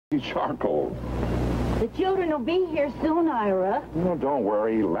charcoal. The children will be here soon, Ira. No, don't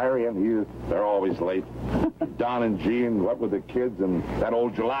worry. Larry and he, they're always late. Don and Jean, what with the kids and that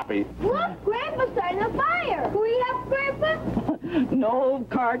old jalopy. Look, Grandpa's starting a fire. Can we help, Grandpa? No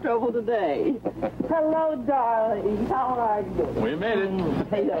car trouble today. Hello, darling. How are you? We made it.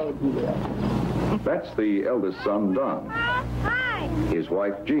 Hello, dear. That's the eldest son, Don. Hi. His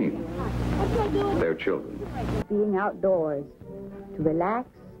wife, Jean. Their children. Being outdoors, to relax,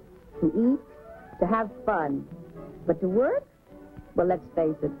 to eat, to have fun. But to work? Well, let's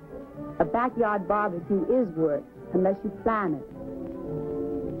face it, a backyard barbecue is work unless you plan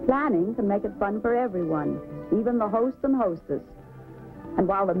it. Planning can make it fun for everyone, even the host and hostess. And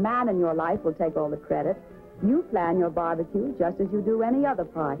while the man in your life will take all the credit, you plan your barbecue just as you do any other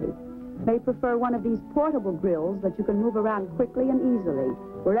party. You may prefer one of these portable grills that you can move around quickly and easily,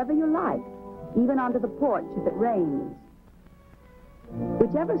 wherever you like, even onto the porch if it rains.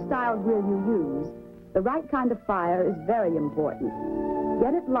 Whichever style grill you use, the right kind of fire is very important.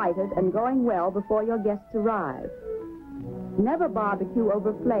 Get it lighted and going well before your guests arrive. Never barbecue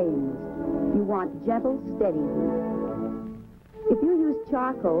over flames. You want gentle, steady heat. If you use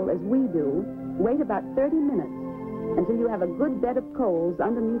charcoal, as we do, wait about 30 minutes until you have a good bed of coals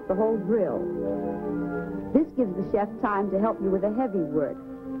underneath the whole grill. This gives the chef time to help you with the heavy work.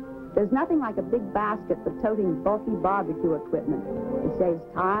 There's nothing like a big basket for toting bulky barbecue equipment. It saves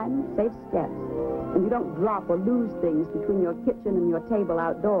time, saves steps, and you don't drop or lose things between your kitchen and your table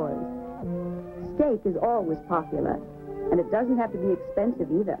outdoors. Steak is always popular, and it doesn't have to be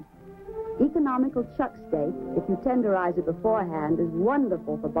expensive either. Economical chuck steak, if you tenderize it beforehand, is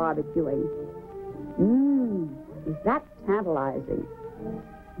wonderful for barbecuing. Is that tantalizing?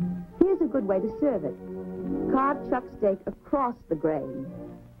 Here's a good way to serve it. Carve chuck steak across the grain.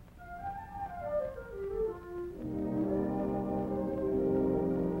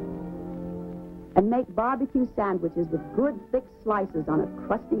 And make barbecue sandwiches with good thick slices on a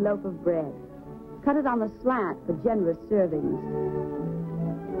crusty loaf of bread. Cut it on the slant for generous servings.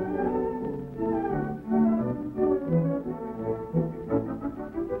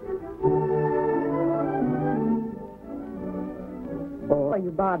 Or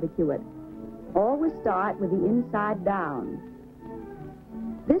you barbecue it. Always start with the inside down.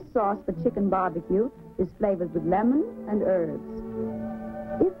 This sauce for chicken barbecue is flavored with lemon and herbs.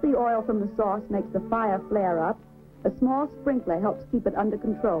 If the oil from the sauce makes the fire flare up, a small sprinkler helps keep it under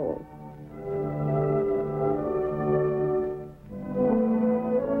control.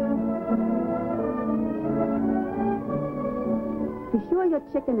 Be sure your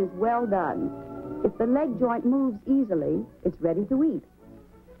chicken is well done. If the leg joint moves easily, it's ready to eat.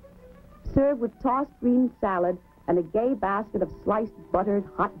 Serve with tossed green salad and a gay basket of sliced buttered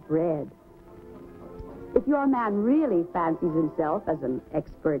hot bread. If your man really fancies himself as an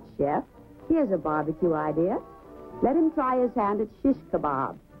expert chef, here's a barbecue idea. Let him try his hand at shish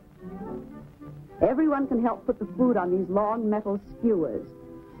kebab. Everyone can help put the food on these long metal skewers.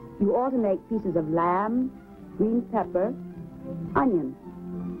 You alternate pieces of lamb, green pepper, onion.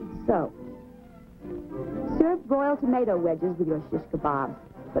 So, serve broiled tomato wedges with your shish kebab.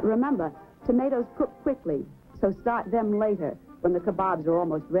 But remember, tomatoes cook quickly, so start them later when the kebabs are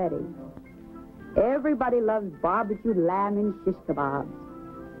almost ready. Everybody loves barbecued lamb in shish kebabs.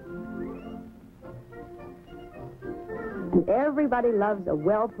 And everybody loves a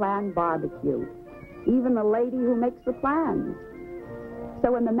well-planned barbecue, even the lady who makes the plans.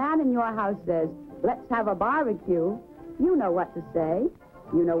 So when the man in your house says, "Let's have a barbecue," you know what to say.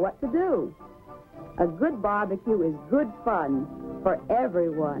 You know what to do. A good barbecue is good fun for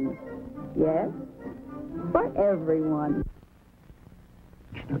everyone. Yes, for everyone.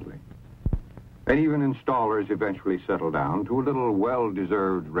 Fortunately. And even installers eventually settle down to a little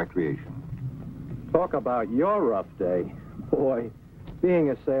well-deserved recreation. Talk about your rough day. Boy, being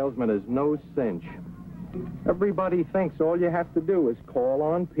a salesman is no cinch. Everybody thinks all you have to do is call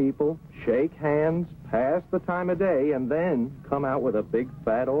on people, shake hands, pass the time of day, and then come out with a big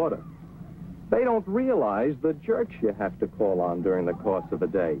fat order. They don't realize the jerks you have to call on during the course of the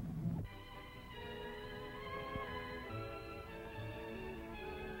day.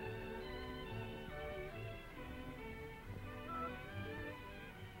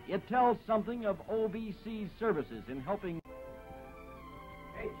 It tells something of OBC's services in helping...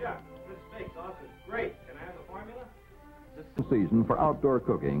 Hey, Chuck, this steak sauce is great. Can I have the formula? Season for outdoor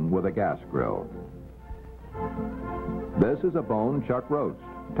cooking with a gas grill. This is a bone chuck roast,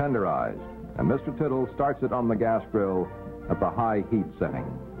 tenderized, and Mr. Tittle starts it on the gas grill at the high heat setting.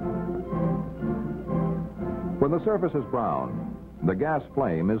 When the surface is brown, the gas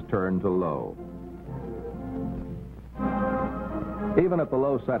flame is turned to low. Even at the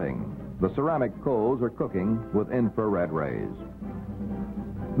low setting, the ceramic coals are cooking with infrared rays.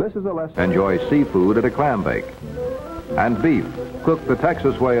 This is a lesson. Enjoy seafood at a clam bake. And beef, cooked the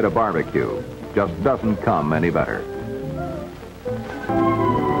Texas way at a barbecue, just doesn't come any better.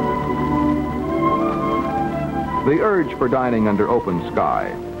 The urge for dining under open sky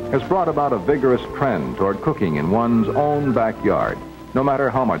has brought about a vigorous trend toward cooking in one's own backyard, no matter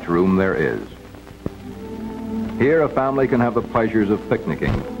how much room there is. Here, a family can have the pleasures of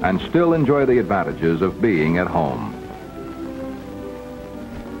picnicking and still enjoy the advantages of being at home.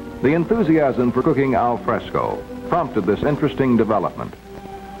 The enthusiasm for cooking al fresco prompted this interesting development,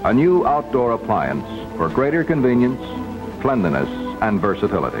 a new outdoor appliance for greater convenience, cleanliness, and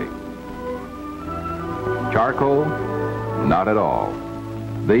versatility. Charcoal? Not at all.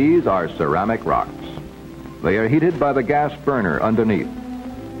 These are ceramic rocks. They are heated by the gas burner underneath.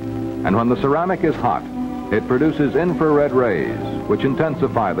 And when the ceramic is hot, it produces infrared rays, which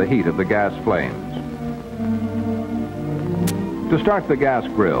intensify the heat of the gas flames. To start the gas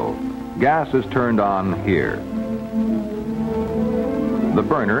grill, gas is turned on here. The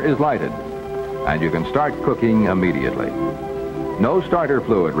burner is lighted, and you can start cooking immediately. No starter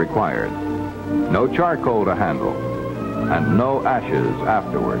fluid required, no charcoal to handle, and no ashes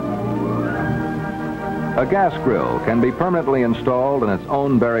afterward. A gas grill can be permanently installed in its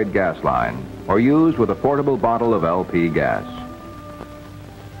own buried gas line or used with a portable bottle of LP gas.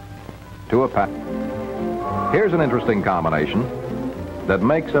 To a pack. Here's an interesting combination that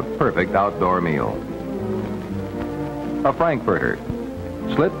makes a perfect outdoor meal. A Frankfurter,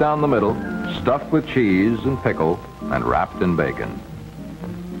 slit down the middle, stuffed with cheese and pickle, and wrapped in bacon.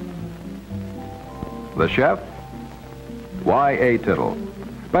 The chef? Y.A. Tittle,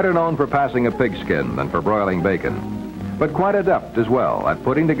 better known for passing a pigskin than for broiling bacon, but quite adept as well at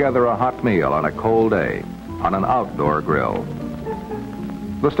putting together a hot meal on a cold day on an outdoor grill.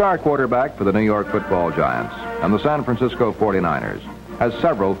 The star quarterback for the New York Football Giants and the San Francisco 49ers has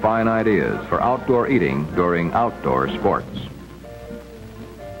several fine ideas for outdoor eating during outdoor sports.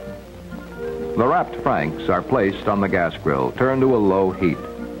 The wrapped franks are placed on the gas grill, turned to a low heat.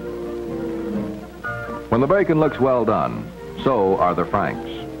 When the bacon looks well done, so are the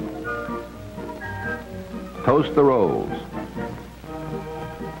franks. Toast the rolls.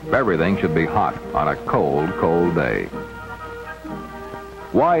 Everything should be hot on a cold, cold day.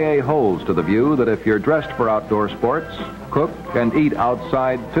 Y.A. holds to the view that if you're dressed for outdoor sports, cook and eat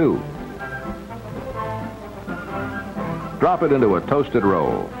outside too. Drop it into a toasted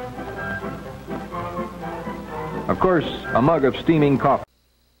roll. Of course, a mug of steaming coffee.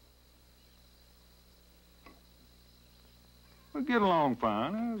 We'll get along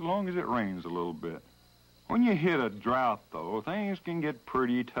fine, as long as it rains a little bit. When you hit a drought, though, things can get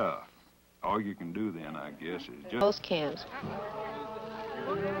pretty tough. All you can do then, I guess, is just... Most cans.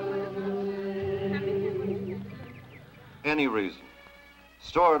 Any reason.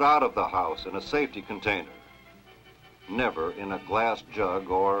 Store it out of the house in a safety container. Never in a glass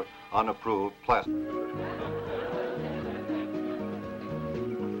jug or unapproved plastic.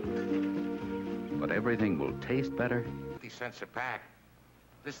 But everything will taste better. 50 cents a pack.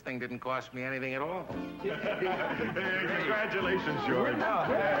 This thing didn't cost me anything at all. Congratulations, George.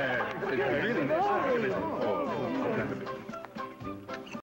 Yeah. It's really nice.